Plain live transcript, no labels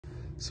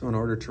So in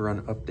order to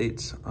run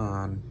updates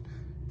on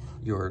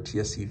your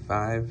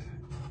TSC5,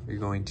 you're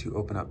going to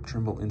open up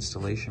Trimble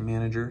Installation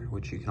Manager,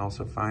 which you can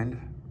also find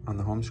on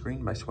the home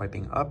screen by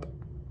swiping up,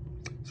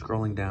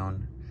 scrolling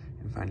down,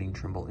 and finding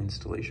Trimble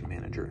Installation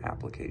Manager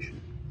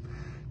application.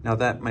 Now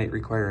that might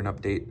require an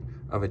update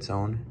of its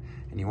own,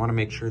 and you want to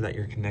make sure that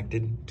you're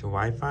connected to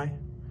Wi-Fi.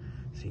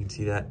 So you can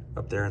see that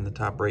up there in the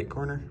top right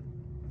corner.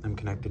 I'm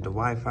connected to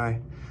Wi-Fi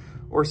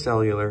or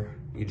cellular.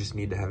 You just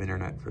need to have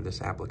internet for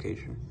this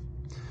application.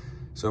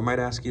 So it might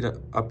ask you to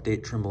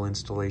update Trimble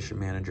Installation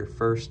Manager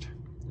first.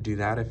 Do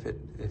that if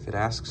it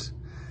asks,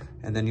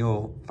 and then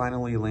you'll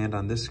finally land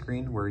on this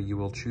screen where you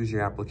will choose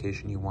your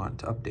application you want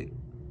to update.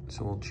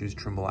 So we'll choose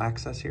Trimble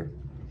Access here.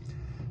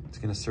 It's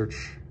going to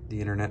search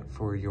the internet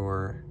for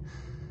your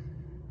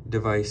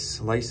device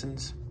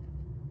license,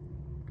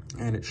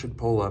 and it should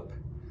pull up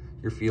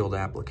your field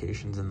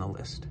applications in the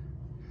list.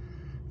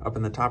 Up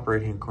in the top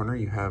right hand corner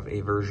you have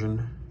a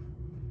version.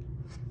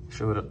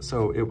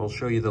 So it will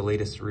show you the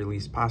latest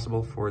release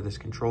possible for this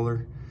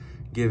controller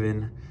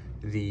given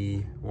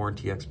the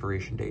warranty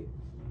expiration date.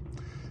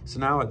 So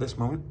now at this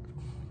moment,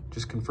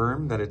 just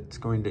confirm that it's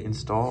going to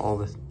install all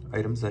the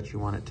items that you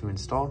want it to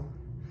install.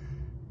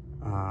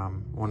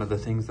 One of the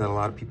things that a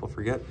lot of people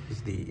forget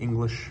is the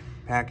English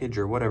package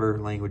or whatever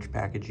language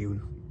package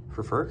you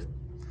prefer.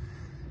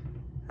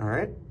 All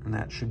right, and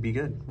that should be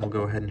good. We'll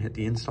go ahead and hit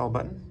the install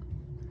button.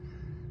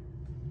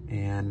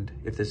 And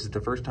if this is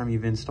the first time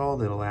you've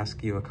installed, it'll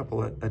ask you a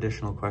couple of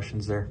additional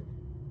questions there.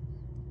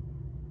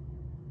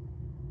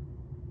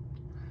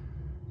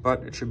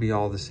 But it should be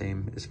all the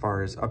same as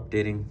far as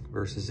updating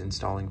versus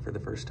installing for the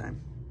first time.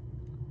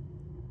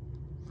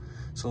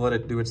 So let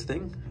it do its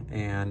thing,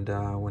 and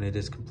when it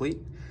is complete,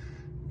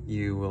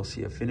 you will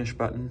see a finish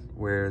button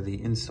where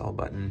the install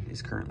button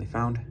is currently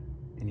found,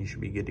 and you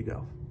should be good to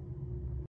go.